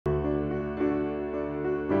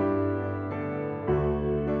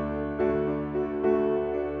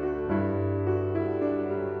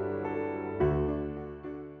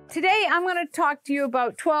Today I'm going to talk to you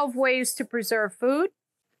about 12 ways to preserve food.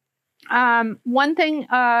 One thing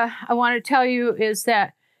I want to tell you is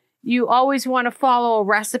that you always want to follow a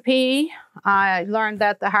recipe. I learned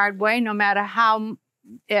that the hard way, no matter how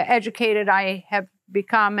educated I have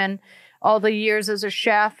become in all the years as a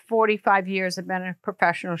chef. 45 years I've been a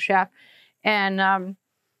professional chef. And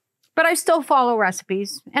but I still follow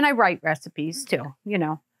recipes, and I write recipes too, you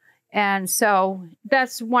know. And so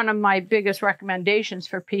that's one of my biggest recommendations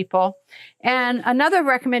for people. And another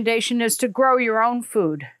recommendation is to grow your own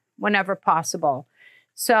food whenever possible.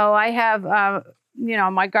 So I have, you know,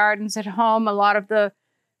 my gardens at home. A lot of the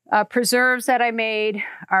preserves that I made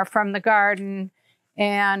are from the garden.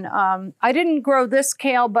 And I didn't grow this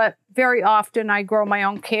kale, but very often I grow my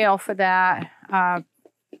own kale for that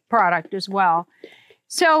product as well.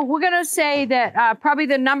 So we're going to say that probably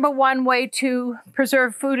the #1 way to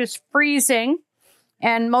preserve food is freezing.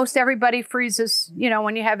 And most everybody freezes, you know,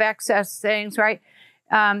 when you have excess things, right?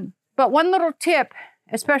 But one little tip,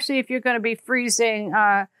 especially if you're going to be freezing,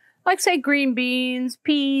 like say green beans,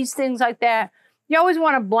 peas, things like that, you always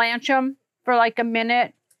want to blanch them for like a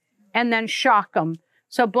minute and then shock them.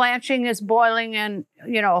 So blanching is boiling in,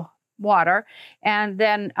 you know, water, and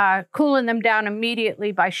then cooling them down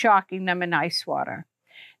immediately by shocking them in ice water.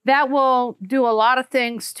 That will do a lot of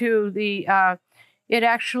things to the, it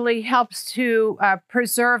actually helps to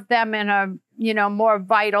preserve them in a, you know, more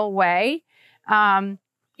vital way.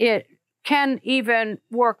 It can even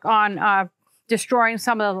work on destroying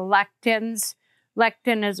some of the lectins.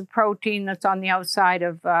 Lectin is a protein that's on the outside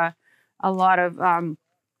of a lot of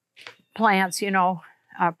plants, you know,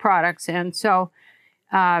 products. And so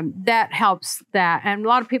that helps that. And a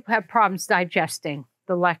lot of people have problems digesting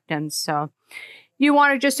the lectins. So you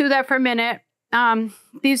want to just do that for a minute.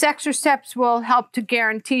 These extra steps will help to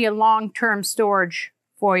guarantee a long-term storage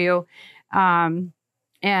for you. And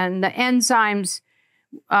the enzymes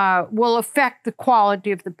will affect the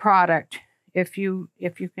quality of the product if you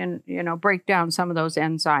can, you know, break down some of those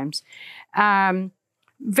enzymes.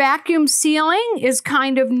 Vacuum sealing is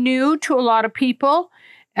kind of new to a lot of people.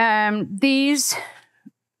 These,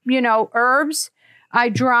 you know, herbs, I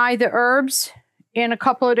dry the herbs in a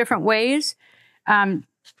couple of different ways.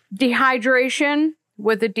 Dehydration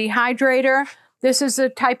with a dehydrator. This is the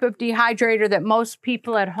type of dehydrator that most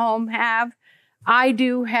people at home have. I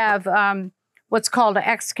do have what's called an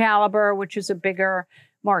Excalibur, which is a bigger,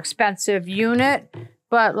 more expensive unit.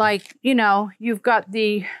 But like, you know, you've got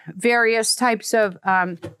the various types of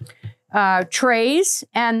trays,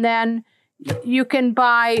 and then you can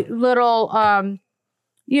buy little,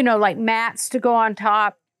 you know, like mats to go on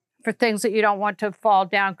top for things that you don't want to fall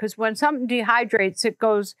down. Because when something dehydrates, it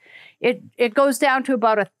goes down to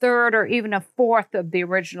about 1/3 or even 1/4 of the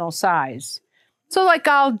original size. So like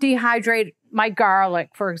I'll dehydrate my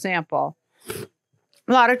garlic, for example.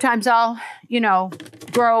 A lot of times I'll, you know,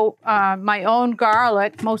 grow my own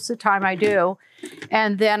garlic. Most of the time I do.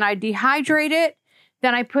 And then I dehydrate it.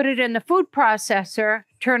 Then I put it in the food processor,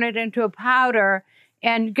 turn it into a powder,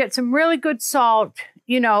 and get some really good salt.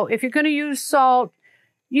 You know, if you're going to use salt,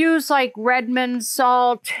 use like Redmond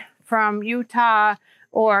salt from Utah,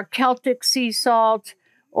 or Celtic sea salt,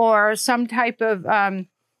 or some type of,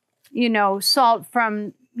 you know, salt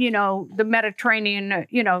from, you know, the Mediterranean.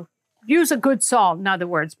 You know, use a good salt, in other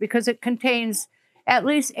words, because it contains at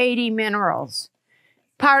least 80 minerals.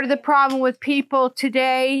 Part of the problem with people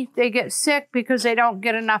today, they get sick because they don't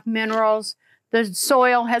get enough minerals. The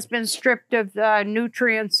soil has been stripped of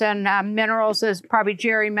nutrients and minerals, as probably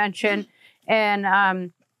Jerry mentioned.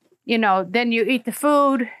 And, you know, then you eat the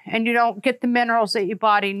food and you don't get the minerals that your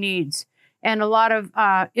body needs. And a lot of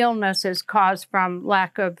illness is caused from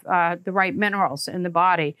lack of the right minerals in the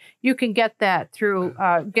body. You can get that through,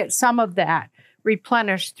 get some of that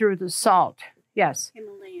replenished through the salt. Yes?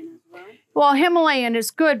 Himalayan as well? Well, Himalayan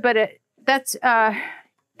is good, but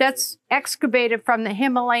that's excavated from the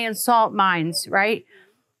Himalayan salt mines, right?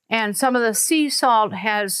 And some of the sea salt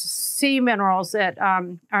has sea minerals that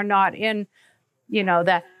are not in, you know,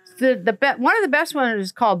 that. One of the best ones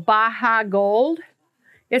is called Baja Gold.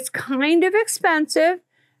 It's kind of expensive.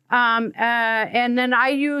 And then I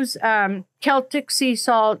use Celtic sea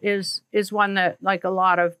salt is one that like a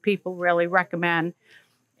lot of people really recommend.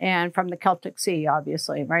 And from the Celtic Sea,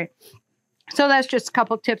 obviously, right? So that's just a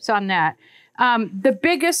couple tips on that. The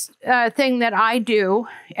biggest thing that I do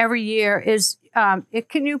every year is,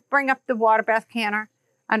 can you bring up the water bath canner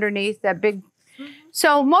underneath that big?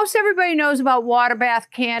 So most everybody knows about water bath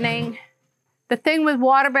canning. The thing with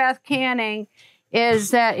water bath canning is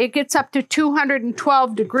that it gets up to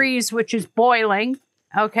 212 degrees, which is boiling,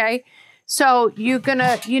 okay? So you're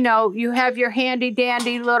gonna, you have your handy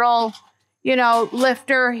dandy little,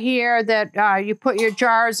 lifter here that you put your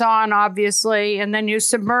jars on, obviously, and then you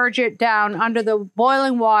submerge it down under the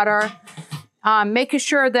boiling water, making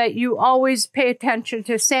sure that you always pay attention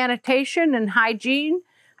to sanitation and hygiene.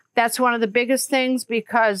 That's one of the biggest things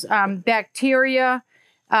because bacteria,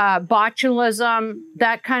 botulism,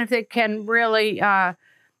 that kind of thing can really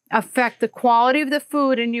affect the quality of the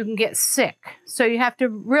food and you can get sick. So you have to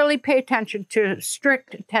really pay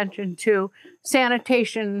strict attention to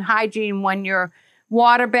sanitation and hygiene when you're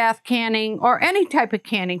water bath canning or any type of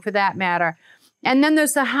canning for that matter. And then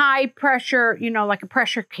there's the high pressure, like a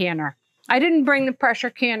pressure canner. I didn't bring the pressure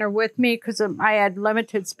canner with me because I had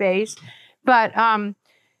limited space. But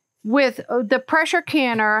with the pressure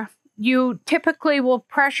canner, you typically will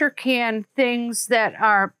pressure can things that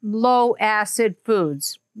are low acid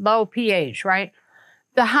foods. Low pH, right?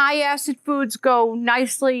 The high acid foods go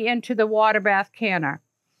nicely into the water bath canner.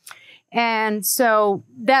 And so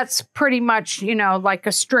that's pretty much, like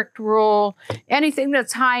a strict rule. Anything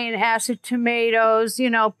that's high in acid, tomatoes,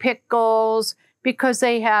 pickles, because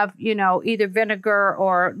they have, either vinegar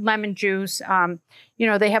or lemon juice,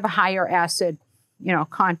 they have a higher acid,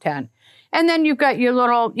 content. And then you've got your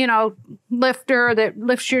little, lifter that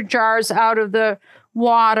lifts your jars out of the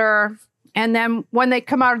water. And then when they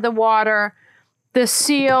come out of the water, the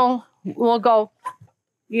seal will go,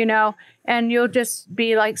 and you'll just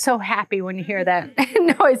be like so happy when you hear that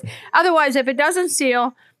noise. Otherwise, if it doesn't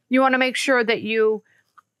seal, you want to make sure that you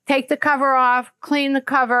take the cover off, clean the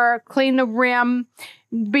cover, clean the rim.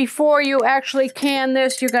 Before you actually can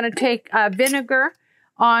this, you're going to take vinegar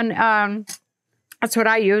on, that's what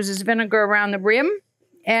I use, is vinegar around the rim.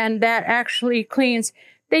 And that actually cleans.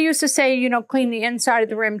 They used to say, clean the inside of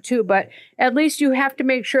the rim too, but at least you have to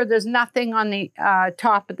make sure there's nothing on the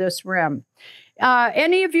top of this rim.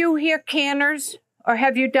 Any of you here canners, or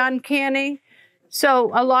have you done canning?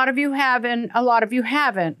 So a lot of you haven't, a lot of you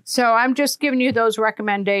haven't. So I'm just giving you those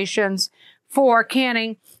recommendations for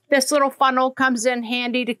canning. This little funnel comes in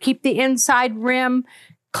handy to keep the inside rim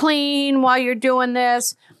clean while you're doing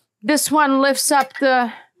this. This one lifts up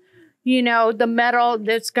the metal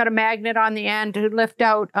that's got a magnet on the end to lift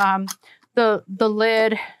out the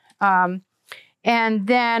lid. And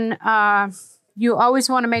then you always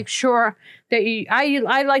want to make sure that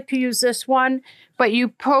I like to use this one, but you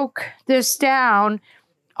poke this down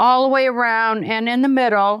all the way around and in the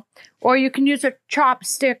middle, or you can use a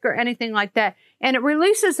chopstick or anything like that. And it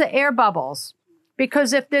releases the air bubbles,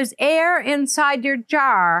 because if there's air inside your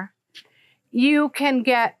jar, you can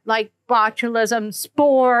get like botulism,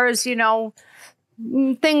 spores,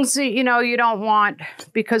 things that, you don't want,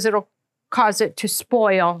 because it'll cause it to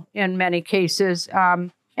spoil in many cases,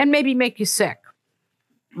 and maybe make you sick.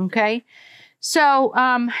 Okay. So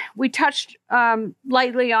we touched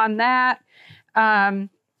lightly on that. The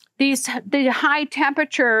high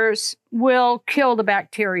temperatures will kill the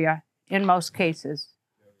bacteria in most cases,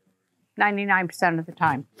 99% of the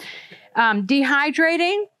time.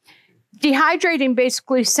 Dehydrating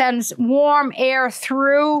basically sends warm air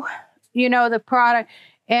through, the product,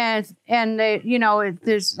 and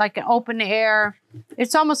there's like an open air.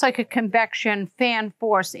 It's almost like a convection fan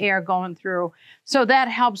force air going through. So that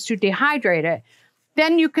helps to dehydrate it.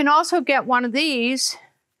 Then you can also get one of these,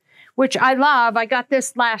 which I love. I got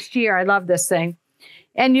this last year. I love this thing.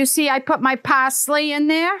 And you see, I put my parsley in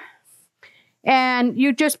there, and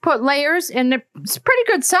you just put layers, and it's pretty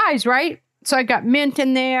good size, right? So I got mint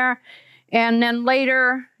in there. And then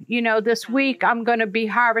later, this week, I'm going to be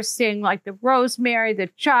harvesting like the rosemary, the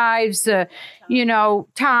chives, the,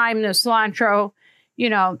 thyme, the cilantro.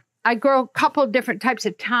 I grow a couple of different types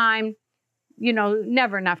of thyme.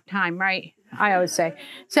 Never enough time, right? I always say.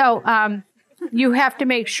 So you have to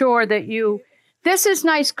make sure that this is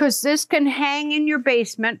nice because this can hang in your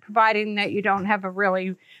basement, providing that you don't have a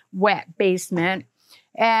really wet basement.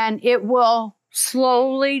 And it will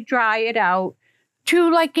slowly dry it out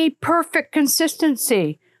to like a perfect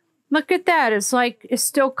consistency. Look at that. It's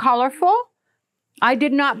still colorful. I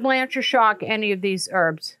did not blanch or shock any of these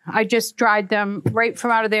herbs. I just dried them right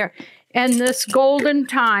from out of there. And this golden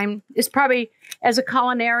thyme is probably, as a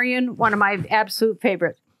culinarian, one of my absolute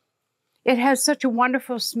favorites. It has such a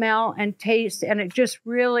wonderful smell and taste, and it just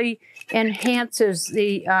really enhances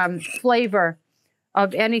the flavor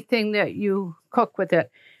of anything that you cook with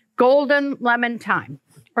it. Golden lemon thyme,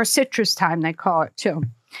 or citrus thyme, they call it too.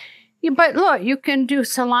 Yeah, but look, you can do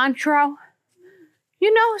cilantro.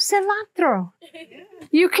 Cilantro.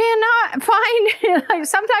 You cannot find, like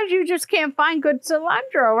sometimes you just can't find good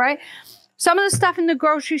cilantro, right? Some of the stuff in the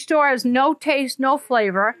grocery store has no taste, no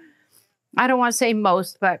flavor. I don't want to say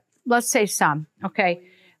most, but let's say some, okay.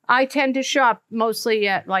 I tend to shop mostly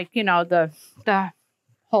at like, you know, the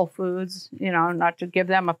Whole Foods, you know, not to give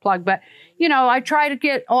them a plug, but, you know, I try to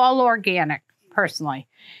get all organic personally.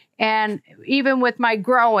 And even with my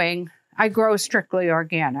growing, I grow strictly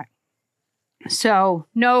organic. So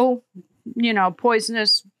no, you know,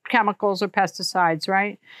 poisonous chemicals or pesticides,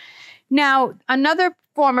 right? Now, another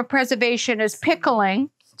form of preservation is pickling.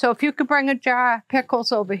 So if you could bring a jar of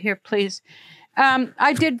pickles over here, please.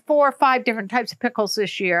 I did 4 or 5 different types of pickles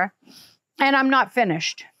this year, and I'm not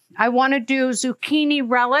finished. I want to do zucchini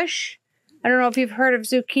relish. I don't know if you've heard of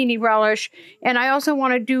zucchini relish. And I also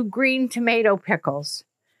want to do green tomato pickles.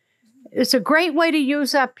 It's a great way to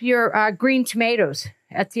use up your green tomatoes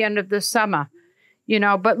at the end of the summer, you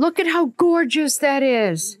know, but look at how gorgeous that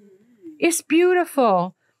is. It's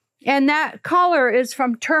beautiful. And that color is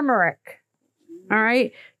from turmeric. All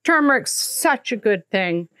right. Turmeric's such a good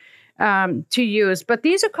thing to use, but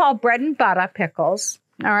these are called bread and butter pickles.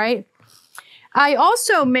 All right. I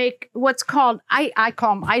also make what's called, I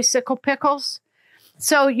call them icicle pickles.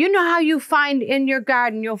 So you know how you find in your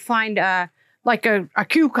garden, you'll find like a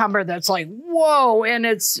cucumber that's like, whoa, and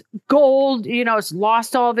it's gold, you know, it's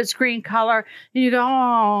lost all of its green color. And you go,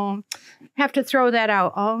 oh, have to throw that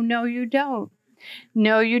out. Oh, no, you don't.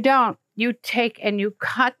 No, you don't. You take and you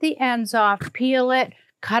cut the ends off, peel it,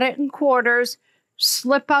 cut it in quarters,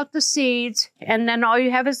 slip out the seeds, and then all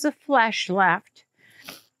you have is the flesh left.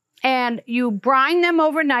 And you brine them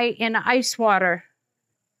overnight in ice water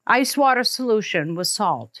solution with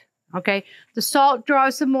salt. Okay, the salt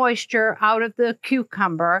draws the moisture out of the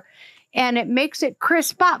cucumber and it makes it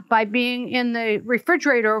crisp up by being in the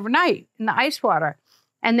refrigerator overnight in the ice water.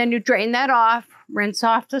 And then you drain that off, rinse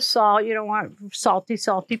off the salt. You don't want salty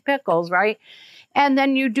pickles, right? And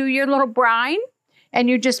then you do your little brine and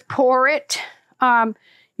you just pour it.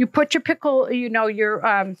 You put your pickle, you know,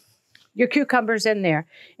 your cucumbers in there.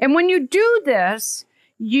 And when you do this,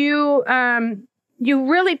 you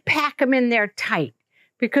really pack them in there tight.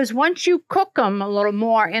 Because once you cook them a little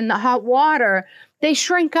more in the hot water, they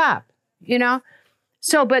shrink up, you know?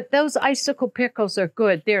 So, but those icicle pickles are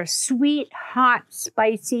good. They're sweet, hot,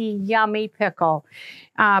 spicy, yummy pickle.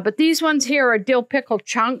 But these ones here are dill pickle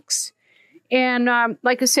chunks. And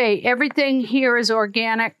like I say, everything here is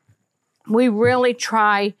organic. We really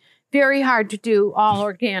try very hard to do all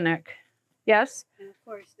organic. Yes? And of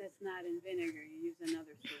course, that's not in vinegar. You use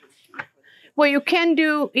another solution. Well, you can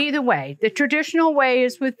do either way. The traditional way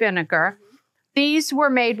is with vinegar. Mm-hmm. These were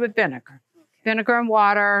made with vinegar. Okay. Vinegar and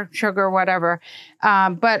water, sugar, whatever.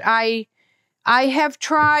 But I have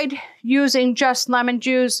tried using just lemon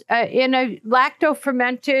juice in a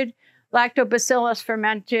lactobacillus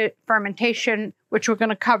fermentation, which we're going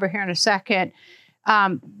to cover here in a second.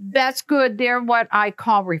 That's good. They're what I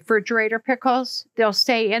call refrigerator pickles. They'll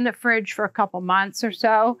stay in the fridge for a couple months or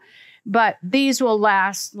so, but these will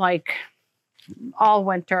last like all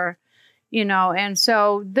winter, you know. And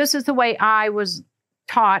so this is the way I was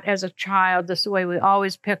taught as a child. This is the way we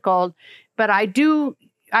always pickled. But I do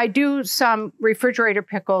some refrigerator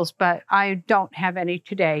pickles, but I don't have any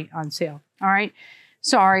today on sale. All right.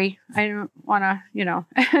 Sorry. I don't want to, you know,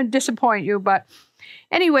 disappoint you. But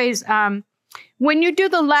anyways, when you do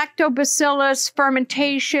the lactobacillus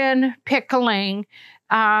fermentation pickling,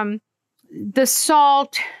 the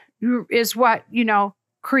salt is what, you know,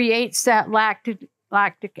 creates that lactic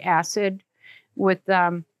acid with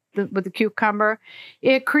the cucumber.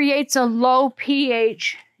 It creates a low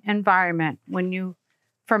pH environment when you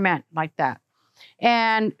ferment like that.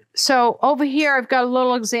 And so over here, I've got a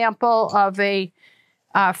little example of a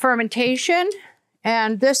fermentation.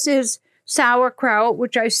 And this is sauerkraut,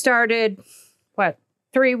 which I started,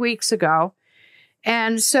 3 weeks ago.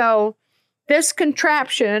 And so this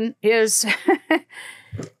contraption is,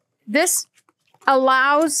 this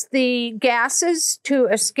allows the gases to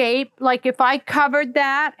escape. Like if I covered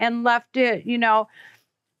that and left it, you know,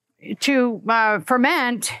 to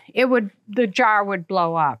ferment, the jar would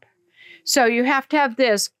blow up. So you have to have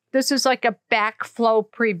this. This is like a backflow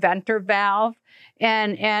preventer valve,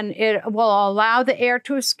 and it will allow the air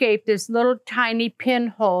to escape. There's little tiny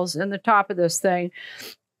pinholes in the top of this thing,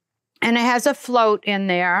 and it has a float in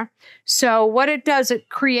there. So what it does, it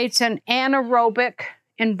creates an anaerobic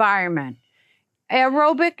environment.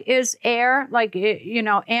 Aerobic is air, like, you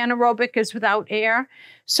know, anaerobic is without air.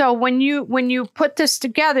 So when you put this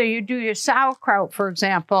together, you do your sauerkraut, for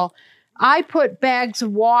example, I put bags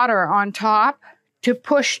of water on top to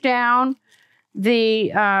push down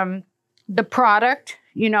the product,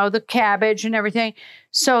 you know, the cabbage and everything,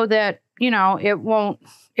 so that, you know, it won't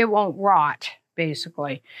rot,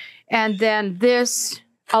 basically. And then this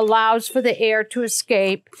allows for the air to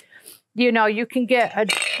escape. you know, you can get a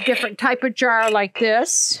different type of jar like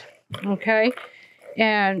this, okay?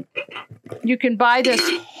 And you can buy this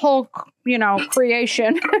whole, you know,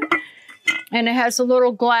 creation. And it has a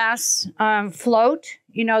little glass float,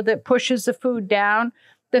 you know, that pushes the food down.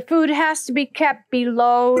 The food has to be kept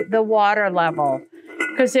below the water level,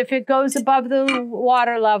 because if it goes above the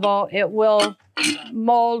water level, it will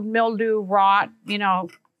mold, mildew, rot, you know,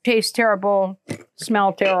 taste terrible,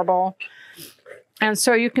 smell terrible. And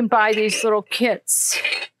so you can buy these little kits,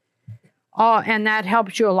 and that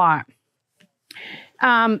helps you a lot.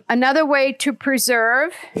 Another way to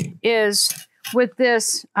preserve is with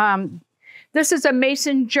this. This is a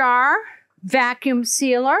mason jar vacuum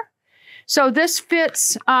sealer. So this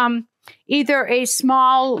fits either a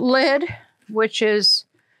small lid, which is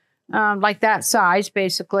like that size,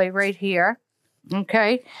 basically, right here,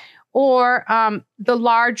 okay, or the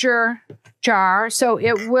larger jar. So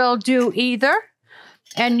it will do either.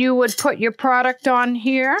 And you would put your product on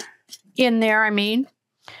here, in there, I mean.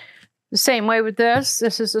 The same way with this.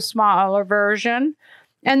 This is a smaller version.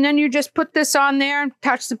 And then you just put this on there and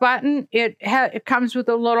touch the button. It comes with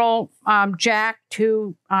a little jack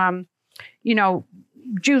to, you know,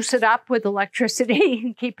 juice it up with electricity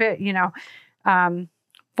and keep it, you know,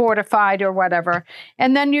 fortified or whatever.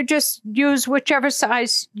 And then you just use whichever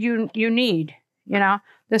size you need, you know.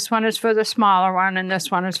 This one is for the smaller one and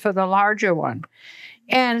this one is for the larger one.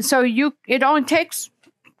 And so it only takes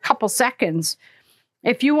a couple seconds.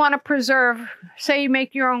 If you want to preserve, say you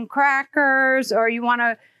make your own crackers, or you want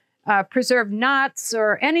to preserve nuts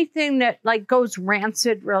or anything that like goes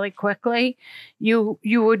rancid really quickly, you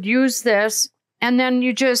would use this. And then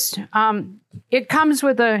you just, it comes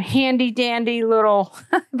with a handy dandy little,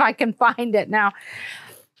 if I can find it now,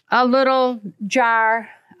 a little jar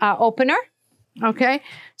opener. Okay.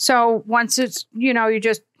 So once it's, you know, you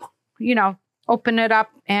just, you know, open it up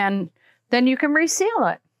and then you can reseal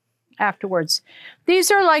it afterwards.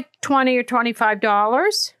 These are like $20 or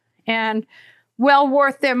 $25 and well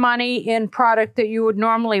worth their money in product that you would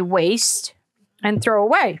normally waste and throw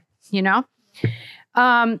away, you know.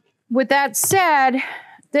 With that said,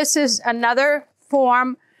 this is another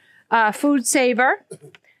form, food saver.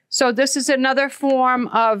 So this is another form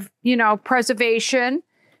of, you know, preservation.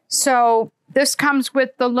 So this comes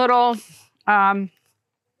with the little,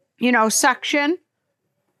 you know, suction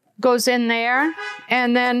goes in there.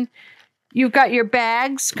 And then you've got your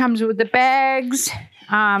bags, comes with the bags.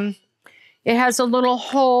 It has a little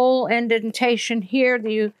hole indentation here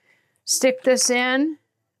that you stick this in,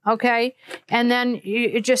 okay? And then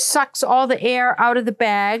it just sucks all the air out of the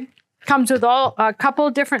bag. Comes with a couple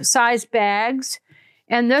of different size bags.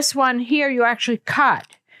 And this one here you actually cut.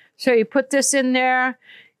 So you put this in there,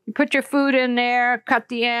 you put your food in there, cut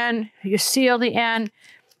the end, you seal the end,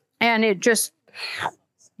 and it just,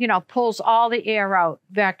 you know, pulls all the air out,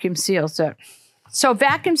 vacuum seals it. So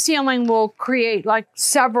vacuum sealing will create like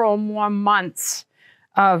several more months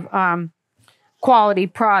of quality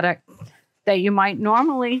product that you might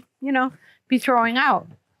normally, you know, be throwing out.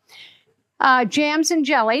 Jams and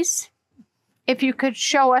jellies. If you could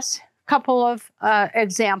show us a couple of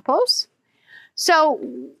examples. So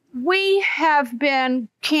we have been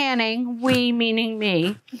canning, we meaning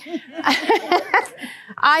me.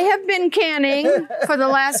 I have been canning for the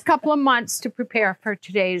last couple of months to prepare for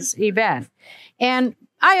today's event. And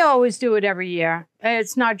I always do it every year.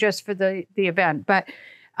 It's not just for the event, but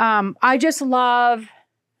I just love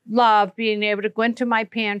being able to go into my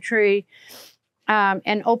pantry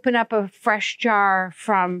and open up a fresh jar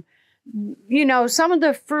from, you know, some of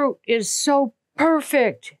the fruit is so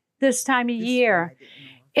perfect this time of year.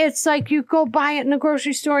 It's like you go buy it in the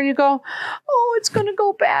grocery store and you go, oh, it's going to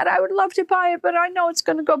go bad. I would love to buy it, but I know it's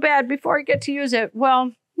going to go bad before I get to use it.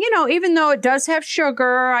 Well, you know, even though it does have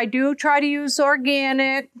sugar, I do try to use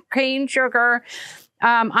organic, cane sugar,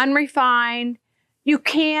 unrefined. You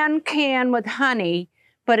can with honey,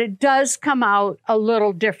 but it does come out a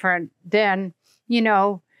little different than, you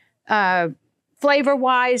know,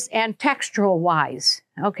 flavor-wise and textural-wise.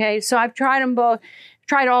 Okay, so I've tried them both,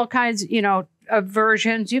 tried all kinds, you know, of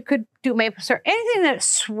versions. You could do maple syrup, anything that's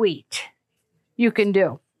sweet, you can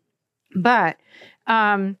do. But,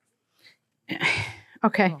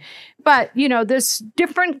 okay. But, you know, there's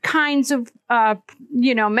different kinds of,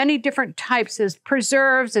 you know, many different types. There's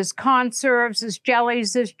preserves, there's conserves, there's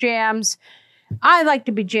jellies, there's jams. I like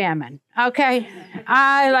to be jamming, okay?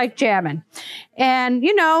 I like jamming. And,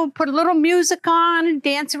 you know, put a little music on and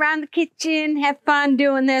dance around the kitchen, have fun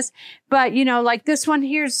doing this. But, you know, like this one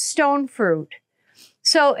here's stone fruit.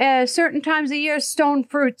 So certain times of year, stone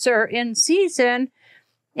fruits are in season.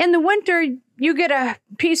 In the winter, you get a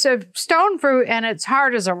piece of stone fruit and it's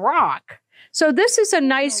hard as a rock. So this is a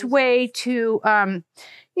nice way to,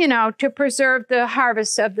 you know, to preserve the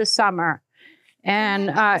harvest of the summer.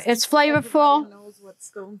 And it's flavorful. Knows what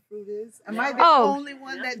stone fruit is? Am I the Oh. only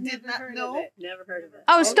one that did not know? Never heard of it.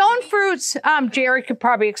 Oh, stone fruits, Jerry could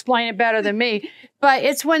probably explain it better than me, but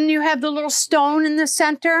it's when you have the little stone in the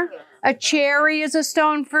center. A cherry is a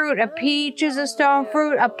stone fruit, a peach is a stone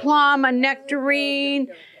fruit, a plum, a nectarine,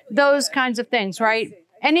 those kinds of things, right?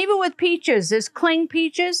 And even with peaches, there's cling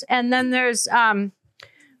peaches, and then there's,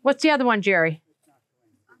 what's the other one, Jerry?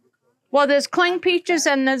 Well, there's cling peaches,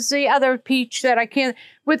 and there's the other peach that I can't.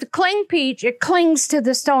 With the cling peach, it clings to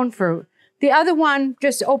the stone fruit. The other one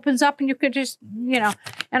just opens up, and you could just, you know,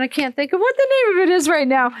 and I can't think of what the name of it is right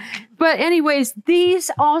now. But anyways,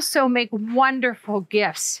 these also make wonderful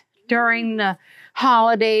gifts during the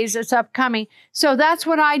holidays. It's upcoming. So that's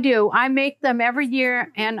what I do. I make them every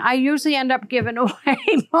year, and I usually end up giving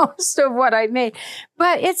away most of what I made.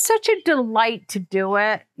 But it's such a delight to do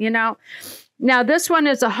it, you know. Now, this one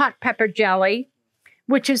is a hot pepper jelly,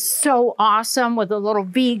 which is so awesome, with a little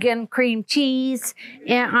vegan cream cheese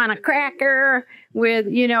and on a cracker with,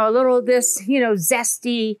 you know, a little of this, you know,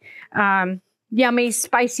 zesty, yummy,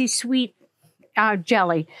 spicy, sweet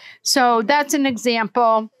jelly. So that's an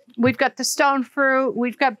example. We've got the stone fruit.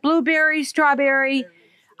 We've got blueberries, strawberry.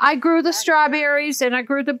 I grew the strawberries and I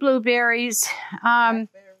grew the blueberries.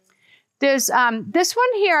 There's this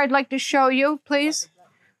one here I'd like to show you, please.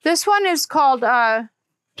 This one is called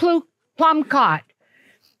plum cod.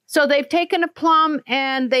 So they've taken a plum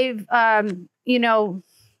and they've, you know,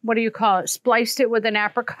 what do you call it? Spliced it with an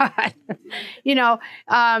apricot, you know.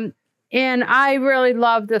 And I really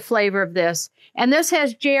love the flavor of this. And this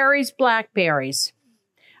has Jerry's blackberries.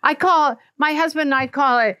 I call it, my husband and I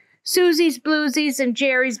call it Susie's Bluesies and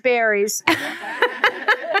Jerry's Berries.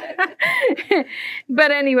 But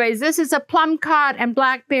anyways, this is a plum cod and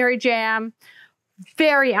blackberry jam.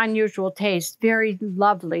 Very unusual taste, very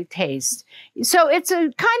lovely taste. So it's a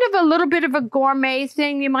kind of a little bit of a gourmet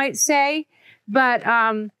thing, you might say. But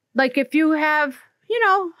like if you have, you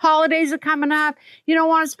know, holidays are coming up, you don't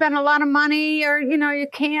want to spend a lot of money, or, you know, you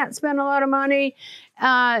can't spend a lot of money,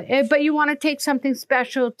 but you want to take something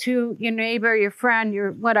special to your neighbor, your friend,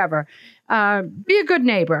 your whatever. Be a good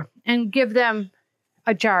neighbor and give them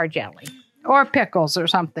a jar of jelly or pickles or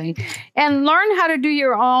something, and learn how to do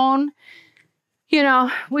your own. You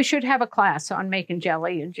know, we should have a class on making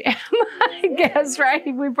jelly and jam, I guess, right?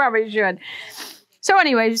 We probably should. So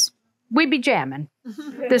anyways, we be jamming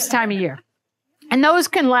this time of year. And those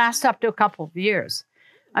can last up to a couple of years.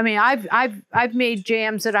 I mean, I've made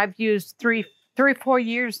jams that I've used three or 4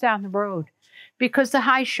 years down the road because the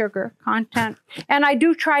high sugar content. And I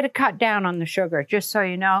do try to cut down on the sugar, just so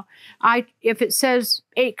you know. If it says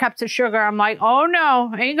 8 cups of sugar, I'm like, oh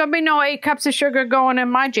no, ain't gonna be no 8 cups of sugar going in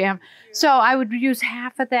my jam. So I would use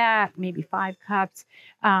half of that, maybe 5 cups.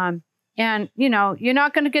 And, you know, you're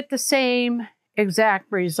not gonna get the same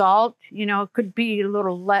exact result. You know, it could be a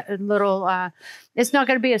little, it's not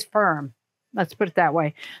gonna be as firm. Let's put it that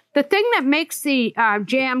way. The thing that makes the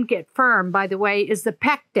jam get firm, by the way, is the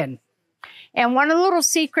pectin. And one of the little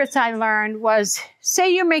secrets I learned was,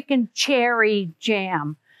 say you're making cherry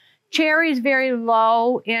jam. Cherry is very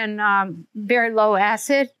low in, very low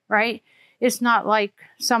acid, right? It's not like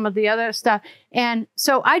some of the other stuff. And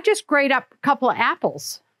so I just grate up a couple of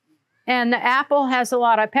apples. And the apple has a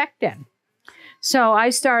lot of pectin. So I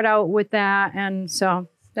start out with that. And so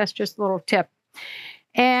that's just a little tip.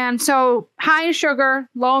 And so high in sugar,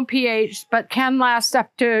 low in pH, but can last up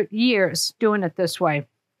to years doing it this way.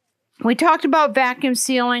 We talked about vacuum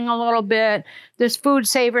sealing a little bit. This food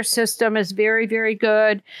saver system is very, very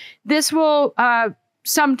good. This will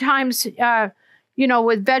sometimes, you know,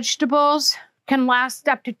 with vegetables, can last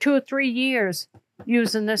up to 2 or 3 years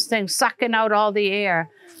using this thing, sucking out all the air.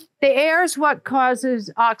 The air is what causes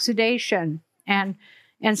oxidation and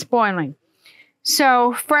spoiling.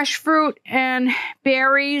 So fresh fruit and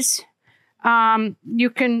berries, you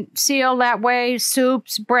can seal that way.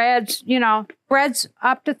 Soups, breads, you know, breads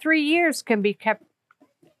up to 3 years can be kept,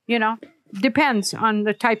 you know, depends on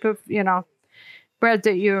the type of, you know, bread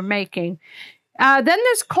that you're making. Then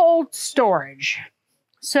there's cold storage.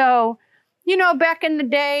 So, you know, back in the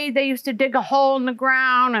day, they used to dig a hole in the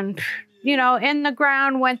ground, and, you know, in the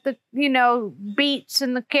ground went the, you know, beets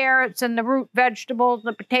and the carrots and the root vegetables,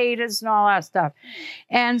 the potatoes and all that stuff.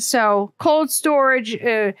 And so cold storage,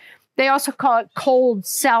 they also call it cold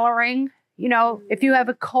cellaring. You know, if you have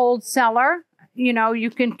a cold cellar, you know, you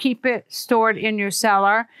can keep it stored in your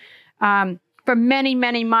cellar for many,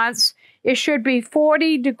 many months. It should be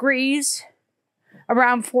 40 degrees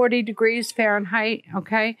around 40 degrees Fahrenheit,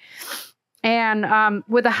 okay? And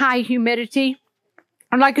with a high humidity.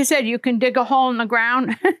 And like I said, you can dig a hole in the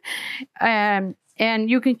ground and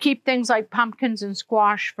you can keep things like pumpkins and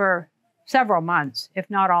squash for several months, if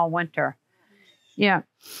not all winter. Yeah.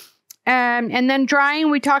 And then drying,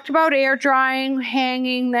 we talked about air drying,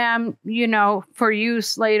 hanging them, you know, for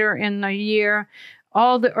use later in the year.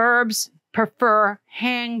 All the herbs prefer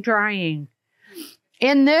hang drying.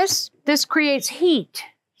 In this creates heat.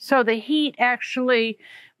 So the heat actually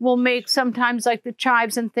will make sometimes like the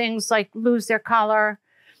chives and things like lose their color.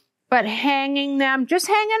 But hanging them, just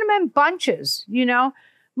hanging them in bunches, you know.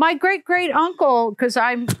 My great-great-uncle, because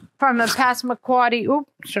I'm from the Passamaquoddy,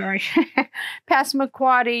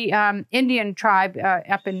 Passamaquoddy Indian tribe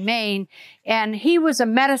up in Maine, and he was a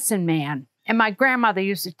medicine man. And my grandmother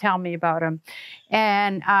used to tell me about him.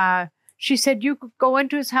 And she said you could go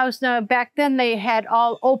into his house. Now, back then they had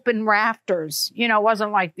all open rafters. You know, it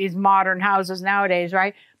wasn't like these modern houses nowadays,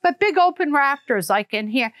 right? But big open rafters like in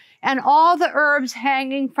here. And all the herbs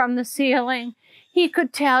hanging from the ceiling. He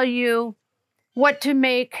could tell you what to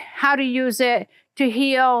make, how to use it to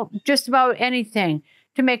heal just about anything,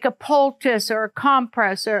 to make a poultice or a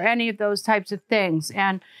compress or any of those types of things.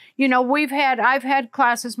 And, you know, I've had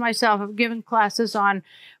classes myself. I've given classes on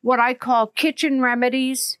what I call kitchen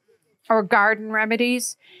remedies or garden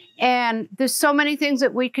remedies. And there's so many things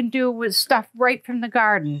that we can do with stuff right from the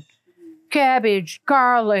garden. Cabbage,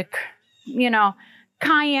 garlic, you know,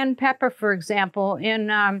 cayenne pepper, for example.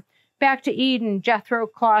 In Back to Eden, Jethro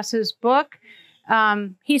Kloss's book,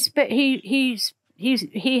 he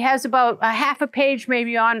has about a half a page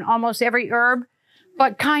maybe on almost every herb,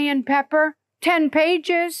 but cayenne pepper, 10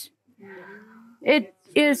 pages. It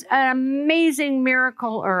is an amazing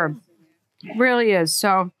miracle herb. It really is.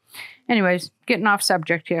 So anyways, getting off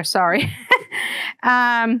subject here, sorry.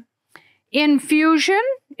 Infusion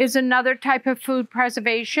is another type of food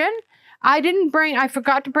preservation. I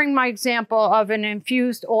forgot to bring my example of an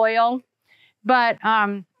infused oil, but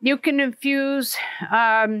you can infuse,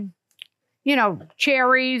 you know,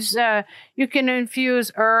 cherries. You can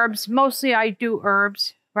infuse herbs. Mostly I do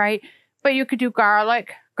herbs, right? But you could do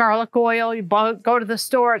garlic oil. You go to the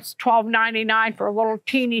store, it's $12.99 for a little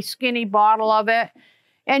teeny skinny bottle of it.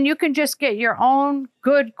 And you can just get your own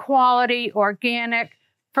good quality, organic,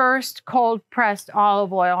 first cold pressed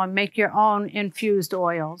olive oil and make your own infused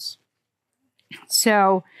oils.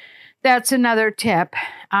 So that's another tip.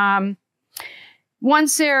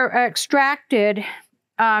 Once they're extracted,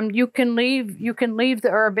 you can leave the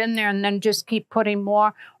herb in there and then just keep putting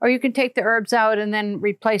more, or you can take the herbs out and then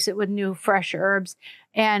replace it with new fresh herbs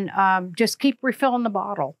and just keep refilling the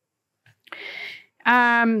bottle.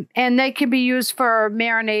 And they can be used for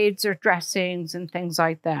marinades or dressings and things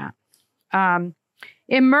like that.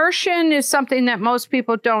 Immersion is something that most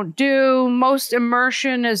people don't do. Most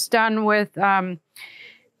immersion is done with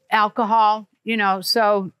alcohol, you know,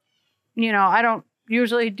 so, you know, I don't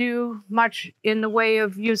usually do much in the way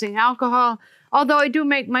of using alcohol, although I do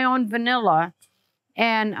make my own vanilla.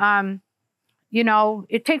 And, you know,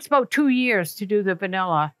 it takes about 2 years to do the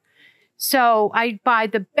vanilla. So I buy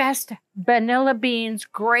the best vanilla beans,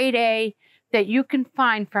 grade A, that you can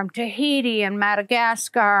find from Tahiti and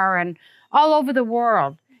Madagascar and all over the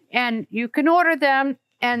world. And you can order them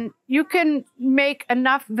and you can make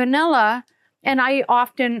enough vanilla. And I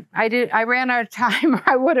ran out of time, or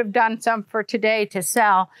I would have done some for today to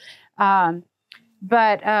sell.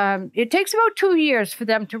 But it takes about 2 years for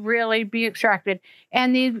them to really be extracted.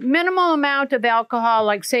 And the minimal amount of alcohol,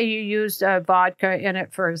 like say you used vodka in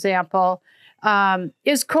it, for example,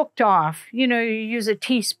 is cooked off. You know, you use a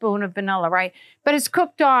teaspoon of vanilla, right? But it's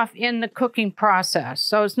cooked off in the cooking process.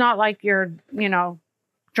 So it's not like you're, you know,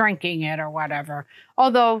 drinking it or whatever.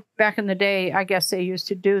 Although back in the day, I guess they used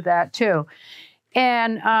to do that too.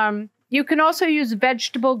 And you can also use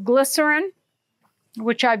vegetable glycerin,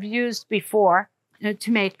 which I've used before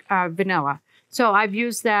to make vanilla. So I've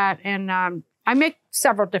used that, and I make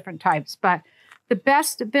several different types, but the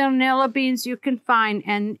best vanilla beans you can find,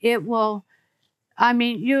 and it will, I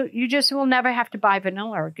mean, you just will never have to buy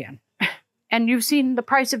vanilla again. And you've seen the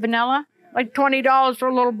price of vanilla, like $20 for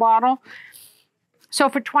a little bottle. So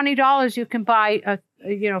for $20, you can buy,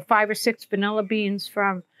 5 or 6 vanilla beans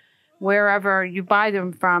from wherever you buy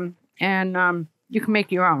them from, and you can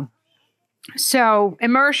make your own. So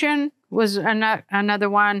immersion was another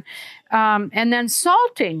one. And then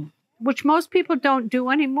salting, which most people don't do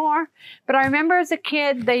anymore. But I remember as a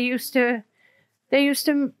kid, they used to,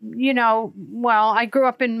 you know, well, I grew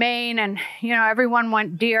up in Maine and, you know, everyone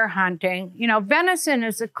went deer hunting. You know, venison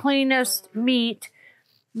is the cleanest meat.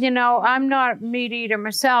 You know, I'm not a meat eater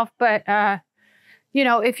myself, but, you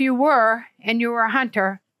know, if you were and you were a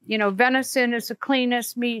hunter, you know, venison is the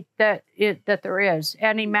cleanest meat that there is.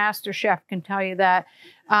 Any master chef can tell you that.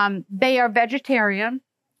 They are vegetarian,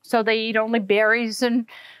 so they eat only berries and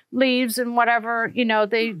leaves and whatever. You know,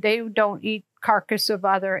 they don't eat carcass of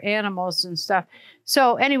other animals and stuff.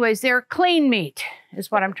 So anyways, they're clean meat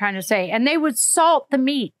is what I'm trying to say. And they would salt the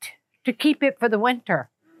meat to keep it for the winter.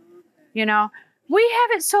 You know, we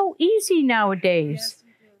have it so easy nowadays.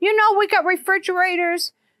 You know, we got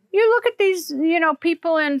refrigerators. You look at these, you know,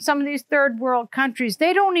 people in some of these third world countries,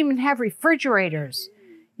 they don't even have refrigerators.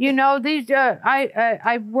 You know, these,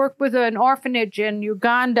 I work with an orphanage in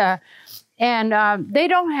Uganda, and they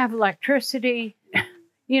don't have electricity.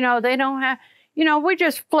 You know, they don't have, you know, we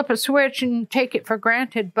just flip a switch and take it for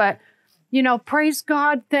granted. But, you know, praise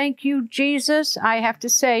God. Thank you, Jesus. I have to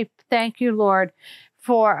say, thank you, Lord,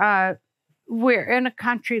 for we're in a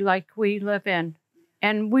country like we live in.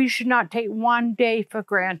 And we should not take one day for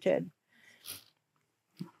granted.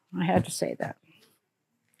 I had to say that.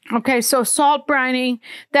 Okay, so salt brining,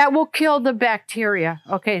 that will kill the bacteria.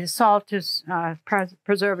 Okay, salt is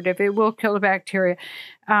preservative. It will kill the bacteria.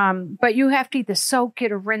 But you have to either soak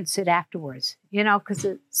it or rinse it afterwards, you know, because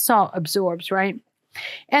the salt absorbs, right?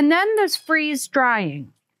 And then there's freeze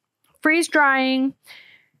drying. Freeze drying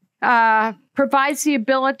provides the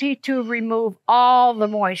ability to remove all the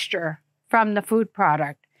moisture from the food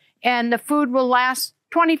product. And the food will last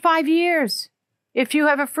 25 years if you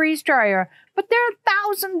have a freeze dryer. But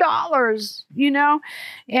they're $1,000, you know,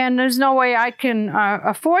 and there's no way I can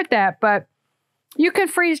afford that. But you can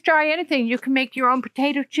freeze dry anything. You can make your own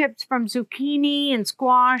potato chips from zucchini and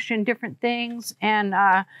squash and different things. And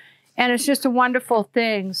it's just a wonderful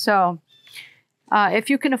thing. So if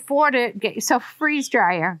you can afford it, get yourself a freeze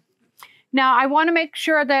dryer. Now, I want to make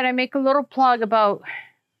sure that I make a little plug about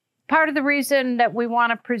part of the reason that we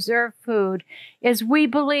want to preserve food is we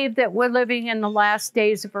believe that we're living in the last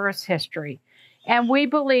days of Earth's history. And we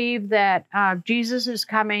believe that Jesus is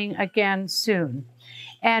coming again soon.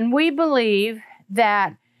 And we believe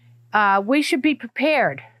that we should be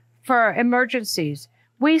prepared for emergencies.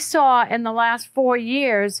 We saw in the last 4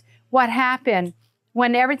 years what happened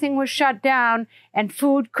when everything was shut down and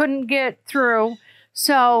food couldn't get through.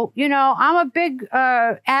 So, you know, I'm a big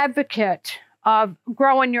advocate of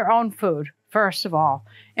growing your own food, first of all.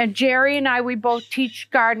 And Jerry and I, we both teach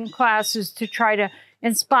garden classes to try to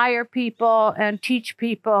inspire people and teach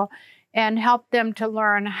people and help them to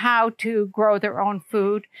learn how to grow their own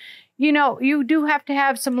food. You know, you do have to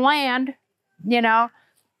have some land, you know.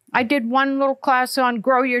 I did one little class on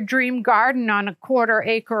grow your dream garden on a 1/4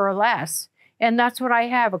 acre or less. And that's what I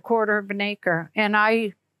have, 1/4 of an acre. And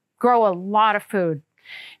I grow a lot of food.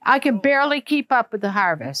 I can barely keep up with the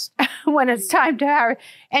harvest when it's time to harvest.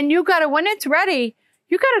 And you got to, when it's ready,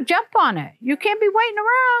 you got to jump on it. You can't be waiting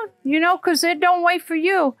around, you know, because it don't wait for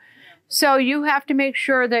you. So you have to make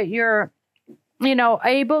sure that you're, you know,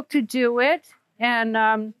 able to do it.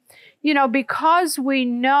 And, you know, because we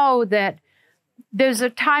know that there's a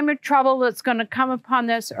time of trouble that's going to come upon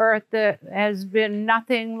this earth that has been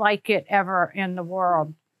nothing like it ever in the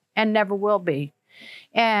world and never will be.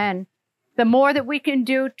 And the more that we can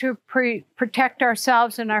do to protect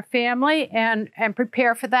ourselves and our family and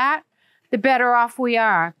prepare for that, the better off we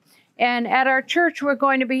are. And at our church, we're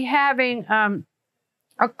going to be having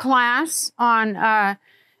a class on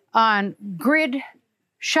grid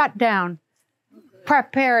shutdown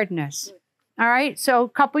preparedness. All right. So a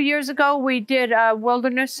couple years ago, we did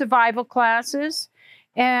wilderness survival classes.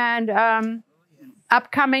 And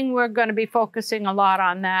upcoming, we're going to be focusing a lot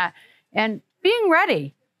on that and being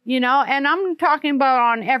ready. You know, and I'm talking about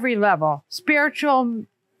on every level, spiritual,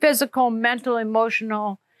 physical, mental,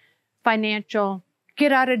 emotional, financial.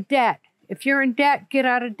 Get out of debt. If you're in debt, get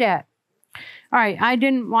out of debt. All right, I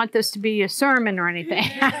didn't want this to be a sermon or anything.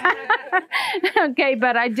 Okay,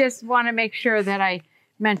 but I just want to make sure that I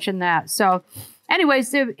mention that. So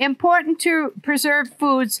anyways, it's important to preserve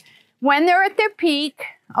foods when they're at their peak,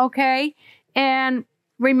 okay? And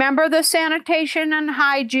remember the sanitation and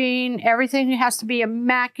hygiene. Everything has to be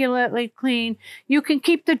immaculately clean. You can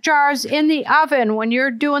keep the jars in the oven when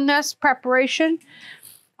you're doing this preparation.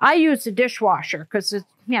 I use the dishwasher because it's,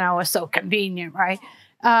 you know, it's so convenient, right?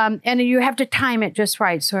 And you have to time it just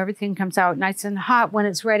right so everything comes out nice and hot when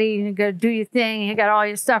it's ready. You got to do your thing. You got all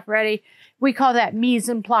your stuff ready. We call that mise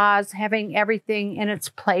en place, having everything in its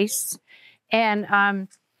place. And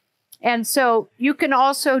so you can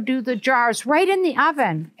also do the jars right in the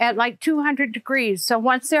oven at like 200 degrees. So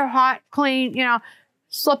once they're hot, clean, you know,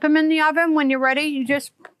 slip them in the oven. When you're ready, you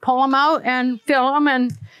just pull them out and fill them,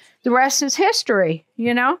 and the rest is history,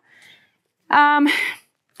 you know. And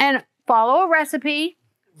follow a recipe,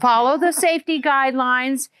 follow the safety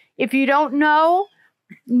guidelines. If you don't know,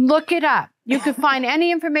 look it up. You can find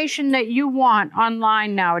any information that you want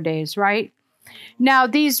online nowadays, right? Now,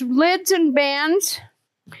 these lids and bands,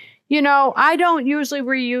 you know, I don't usually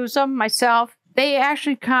reuse them myself. They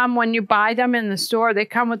actually come when you buy them in the store. They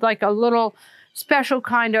come with like a little special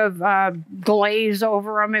kind of glaze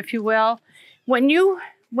over them, if you will. When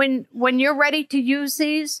you're ready to use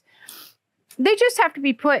these, they just have to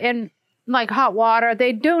be put in like hot water.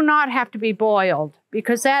 They do not have to be boiled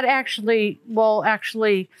because that will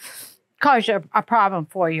actually cause a problem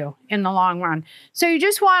for you in the long run. So you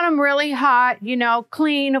just want them really hot, you know,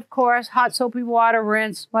 clean, of course, hot soapy water,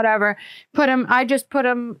 rinse, whatever. I just put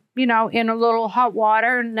them, you know, in a little hot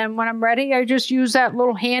water. And then when I'm ready, I just use that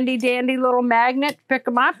little handy dandy little magnet, pick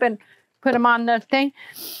them up and put them on the thing.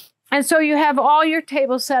 And so you have all your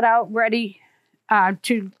tables set out ready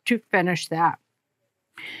to finish that.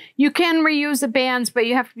 You can reuse the bands, but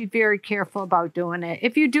you have to be very careful about doing it.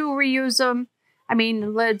 If you do reuse them, I mean the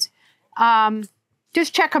lids,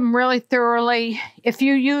 just check them really thoroughly. If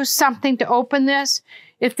you use something to open this,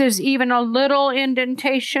 if there's even a little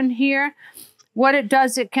indentation here, what it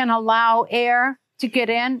does, it can allow air to get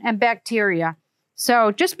in and bacteria.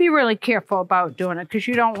 So just be really careful about doing it because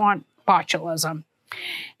you don't want botulism.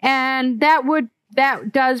 And that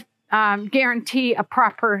does guarantee a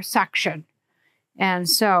proper suction. And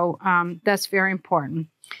so that's very important.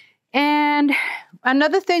 And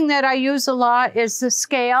another thing that I use a lot is the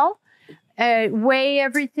scale. Weigh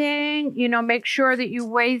everything, you know, make sure that you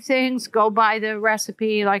weigh things, go by the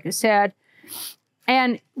recipe, like I said.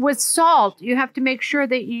 And with salt, you have to make sure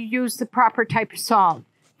that you use the proper type of salt.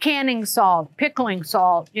 Canning salt, pickling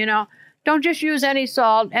salt, you know. Don't just use any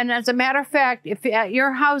salt. And as a matter of fact, if at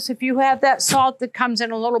your house, if you have that salt that comes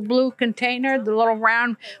in a little blue container, the little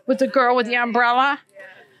round with the girl with the umbrella,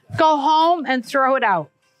 go home and throw it out.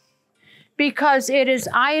 Because it is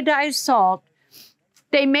iodized salt.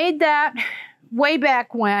 They made that way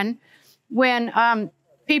back when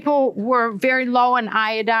people were very low in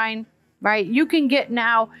iodine, right? You can get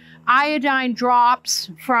now iodine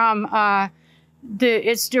drops from,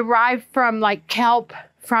 it's derived from like kelp,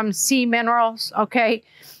 from sea minerals, okay?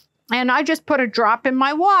 And I just put a drop in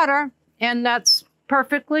my water, and that's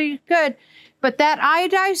perfectly good. But that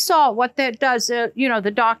iodized salt, what that does, you know,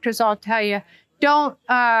 the doctors all tell you, don't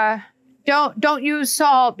use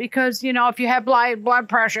salt because, you know, if you have blood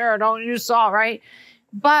pressure, don't use salt, right?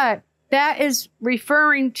 But that is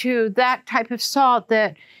referring to that type of salt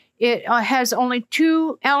that it has only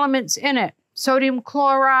 2 elements in it, sodium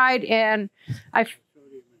chloride and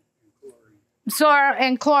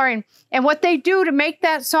chlorine. And what they do to make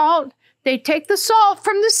that salt, they take the salt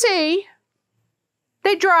from the sea,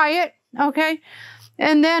 they dry it, okay?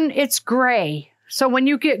 And then it's gray. So when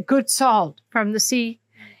you get good salt from the sea,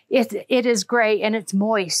 it is gray and it's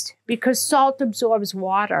moist because salt absorbs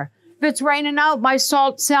water. If it's raining out, my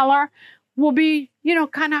salt cellar will be, you know,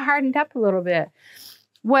 kind of hardened up a little bit.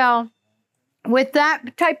 Well, with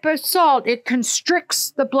that type of salt, it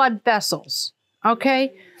constricts the blood vessels,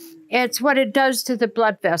 okay? It's what it does to the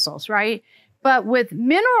blood vessels, right? But with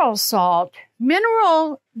mineral salt,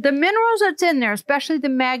 the minerals that's in there, especially the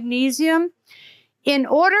magnesium, in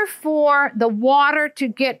order for the water to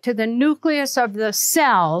get to the nucleus of the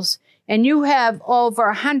cells, and you have over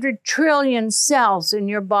 100 trillion cells in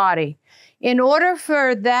your body, in order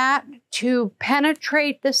for that to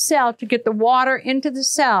penetrate the cell, to get the water into the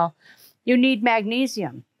cell, you need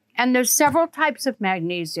magnesium. And there's several types of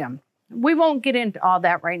magnesium. We won't get into all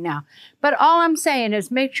that right now. But all I'm saying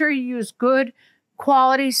is make sure you use good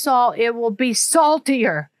quality salt. It will be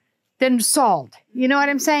saltier than salt. You know what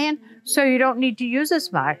I'm saying? So you don't need to use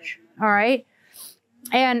as much, all right?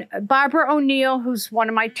 And Barbara O'Neill, who's one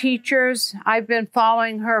of my teachers, I've been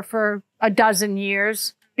following her for a dozen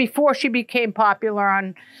years before she became popular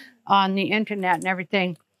on the internet and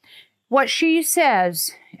everything. What she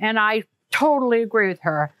says, and I totally agree with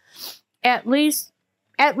her, at least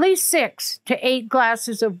 6 to 8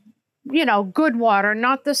 glasses of, you know, good water,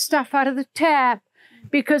 not the stuff out of the tap,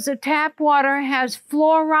 because the tap water has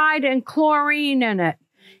fluoride and chlorine in it.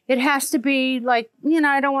 It has to be like, you know,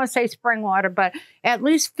 I don't want to say spring water, but at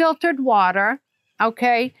least filtered water,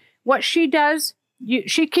 okay? What she does,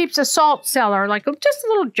 she keeps a salt cellar, like just a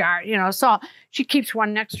little jar, you know, salt. She keeps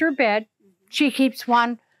one next to her bed. She keeps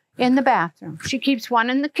one in the bathroom. She keeps one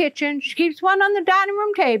in the kitchen. She keeps one on the dining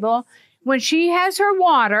room table. When she has her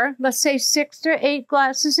water, let's say 6 to 8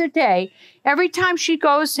 glasses a day, every time she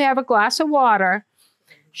goes to have a glass of water,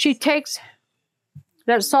 she takes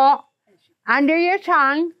that salt under your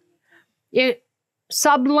tongue,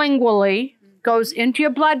 sublingually, goes into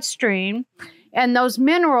your bloodstream, and those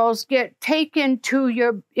minerals get taken into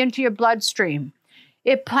your bloodstream.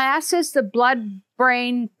 It passes the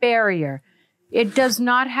blood-brain barrier. It does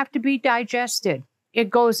not have to be digested. It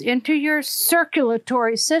goes into your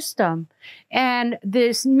circulatory system. And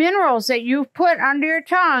these minerals that you put under your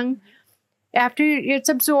tongue, after it's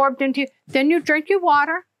absorbed into, then you drink your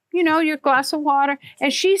water, your glass of water.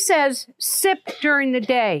 And she says, sip during the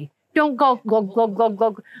day. Don't go, go, go, go,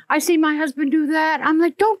 go. I see my husband do that. I'm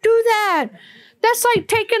like, don't do that. That's like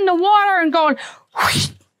taking the water and going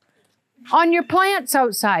whoosh, on your plants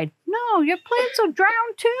outside. No, your plants will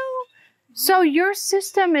drown too. So your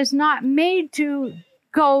system is not made to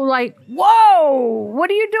go like, whoa, what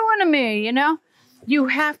are you doing to me? You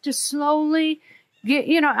have to slowly get,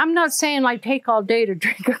 I'm not saying like take all day to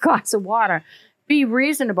drink a glass of water. Be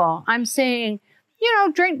reasonable. I'm saying,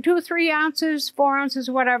 drink 2 or 3 ounces, 4 ounces,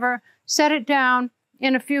 whatever, set it down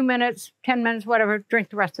in a few minutes, 10 minutes, whatever, drink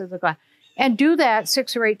the rest of the glass. And do that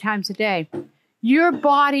 6 or 8 times a day. Your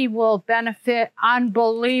body will benefit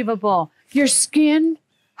unbelievable. Your skin,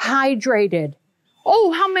 hydrated.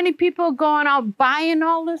 Oh, how many people are going out buying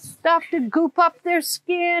all this stuff to goop up their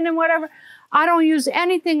skin and whatever. I don't use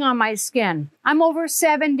anything on my skin. I'm over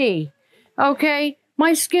 70, okay?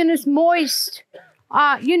 My skin is moist,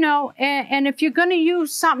 and if you're going to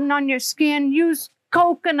use something on your skin, use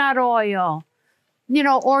coconut oil.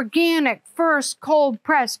 Organic, first cold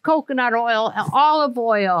pressed coconut oil, olive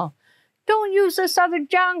oil. Don't use this other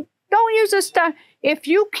junk. Don't use this stuff. If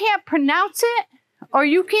you can't pronounce it, or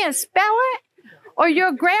you can't spell it, or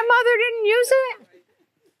your grandmother didn't use it,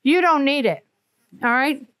 you don't need it. All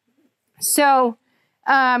right? So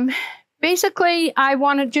basically, I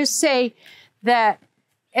want to just say that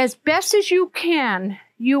as best as you can,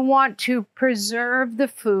 you want to preserve the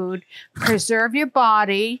food, preserve your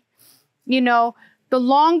body. The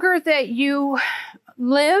longer that you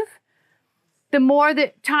live, the more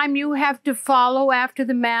that time you have to follow after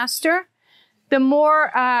the master, the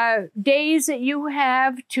more days that you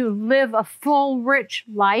have to live a full, rich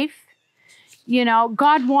life.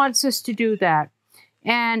 God wants us to do that.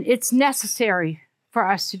 And it's necessary for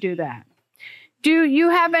us to do that. Do you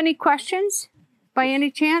have any questions by any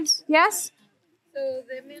chance? Yes? So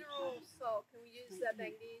the mineral salt, can we use that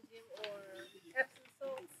magnesium or Epsom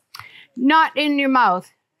salts? Not in your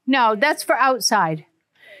mouth. No, that's for outside.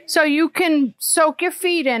 So you can soak your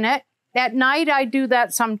feet in it. At night, I do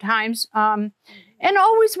that sometimes. And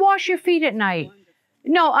always wash your feet at night.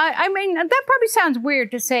 No, I mean, that probably sounds weird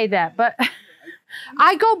to say that, but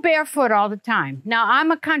I go barefoot all the time. Now,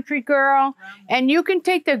 I'm a country girl, and you can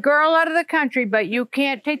take the girl out of the country, but you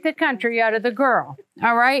can't take the country out of the girl,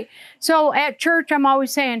 all right? So at church, I'm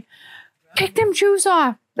always saying, take them shoes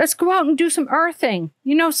off. Let's go out and do some earthing,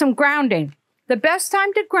 some grounding. The best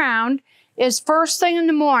time to ground is first thing in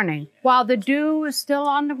the morning while the dew is still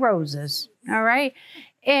on the roses, all right?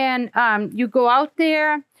 And you go out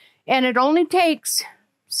there, and it only takes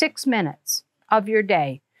 6 minutes of your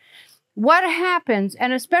day. What happens,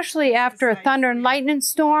 and especially after a thunder and lightning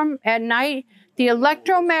storm at night, the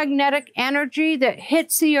electromagnetic energy that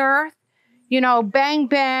hits the earth, bang,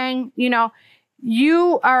 bang,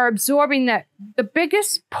 you are absorbing that. The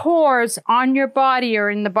biggest pores on your body are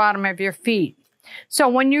in the bottom of your feet. So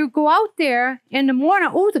when you go out there in the morning,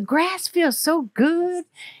 oh, the grass feels so good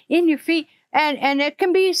in your feet. And it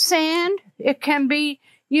can be sand. It can be,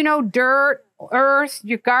 dirt, earth,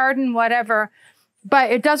 your garden, whatever.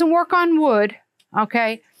 But it doesn't work on wood,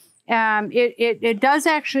 okay? It does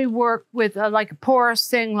actually work with like a porous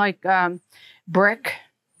thing like brick,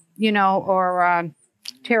 or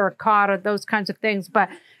terracotta, those kinds of things. But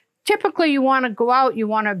typically you want to go out, you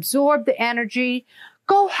want to absorb the energy.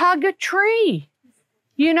 Go hug a tree.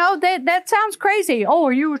 That sounds crazy. Oh,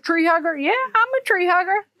 are you a tree hugger? Yeah, I'm a tree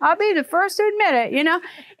hugger. I'll be the first to admit it,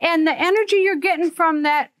 And the energy you're getting from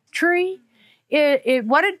that tree,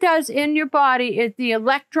 what it does in your body is the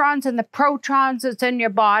electrons and the protons that's in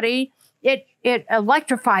your body, it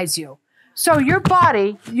electrifies you. So your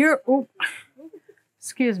body,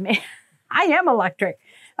 excuse me, I am electric.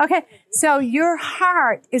 Okay, so your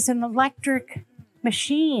heart is an electric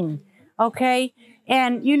machine, okay?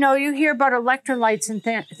 And, you hear about electrolytes and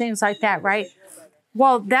things like that, right?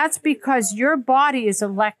 Well, that's because your body is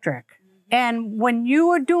electric. And when you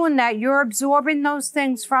are doing that, you're absorbing those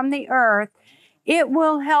things from the earth. It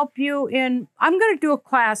will help you I'm going to do a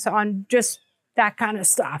class on just that kind of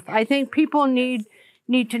stuff. I think people need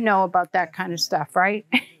to know about that kind of stuff, right?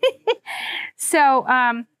 So,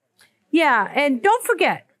 yeah, and don't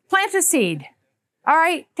forget, plant a seed. All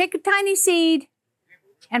right, take a tiny seed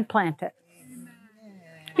and plant it.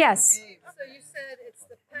 Yes. So you said it's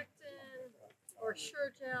the pectin, or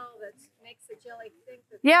sure gel that makes the jelly thick?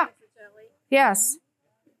 That Yeah. makes the jelly? Yes.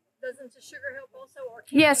 Doesn't the sugar help also? Or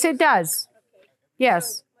Yes, it does. Okay.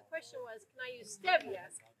 Yes. So my question was, can I use stevia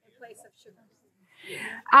in place of sugar?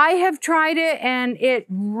 I have tried it and it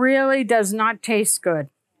really does not taste good.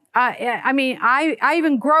 I mean, I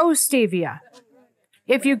even grow stevia.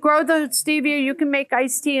 If you grow the stevia, you can make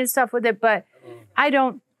iced tea and stuff with it, but I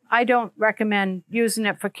don't recommend using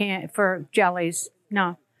it for jellies.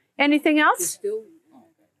 No. Anything else?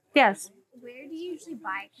 Yes. Where do you usually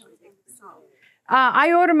buy Celtic salt?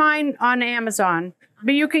 I order mine on Amazon,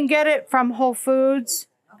 but you can get it from Whole Foods.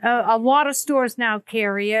 A lot of stores now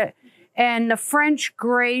carry it. And the French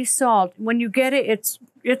gray salt, when you get it,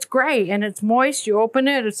 it's gray and it's moist. You open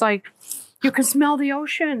it, it's like you can smell the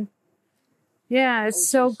ocean. Yeah, it's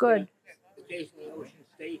so good. Occasionally Ocean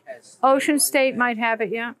State has. Ocean State might have it,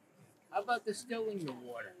 yeah. How about distilling the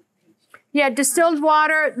water? Yeah, distilled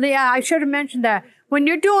water. Yeah, I should have mentioned that. When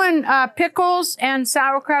you're doing pickles and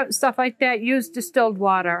sauerkraut and stuff like that, use distilled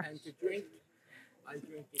water. And to drink, I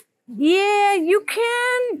drink it. Yeah, you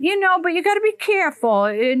can, but you got to be careful.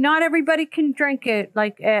 Not everybody can drink it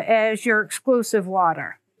like as your exclusive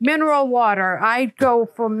water. Mineral water. I go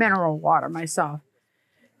for mineral water myself.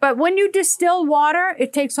 But when you distill water,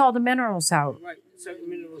 it takes all the minerals out. Right, certain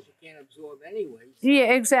minerals you can't absorb anyway. So. Yeah,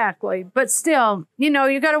 exactly. But still, you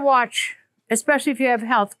got to watch, especially if you have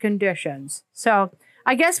health conditions. So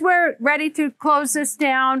I guess we're ready to close this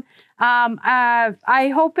down.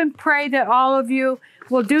 I hope and pray that all of you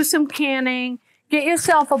will do some canning. Get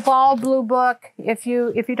yourself a Ball Blue book if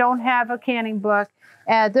you don't have a canning book.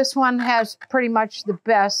 This one has pretty much the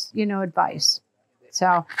best, advice.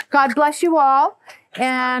 So God bless you all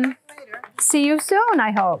and see you soon,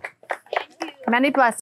 I hope. Many blessings.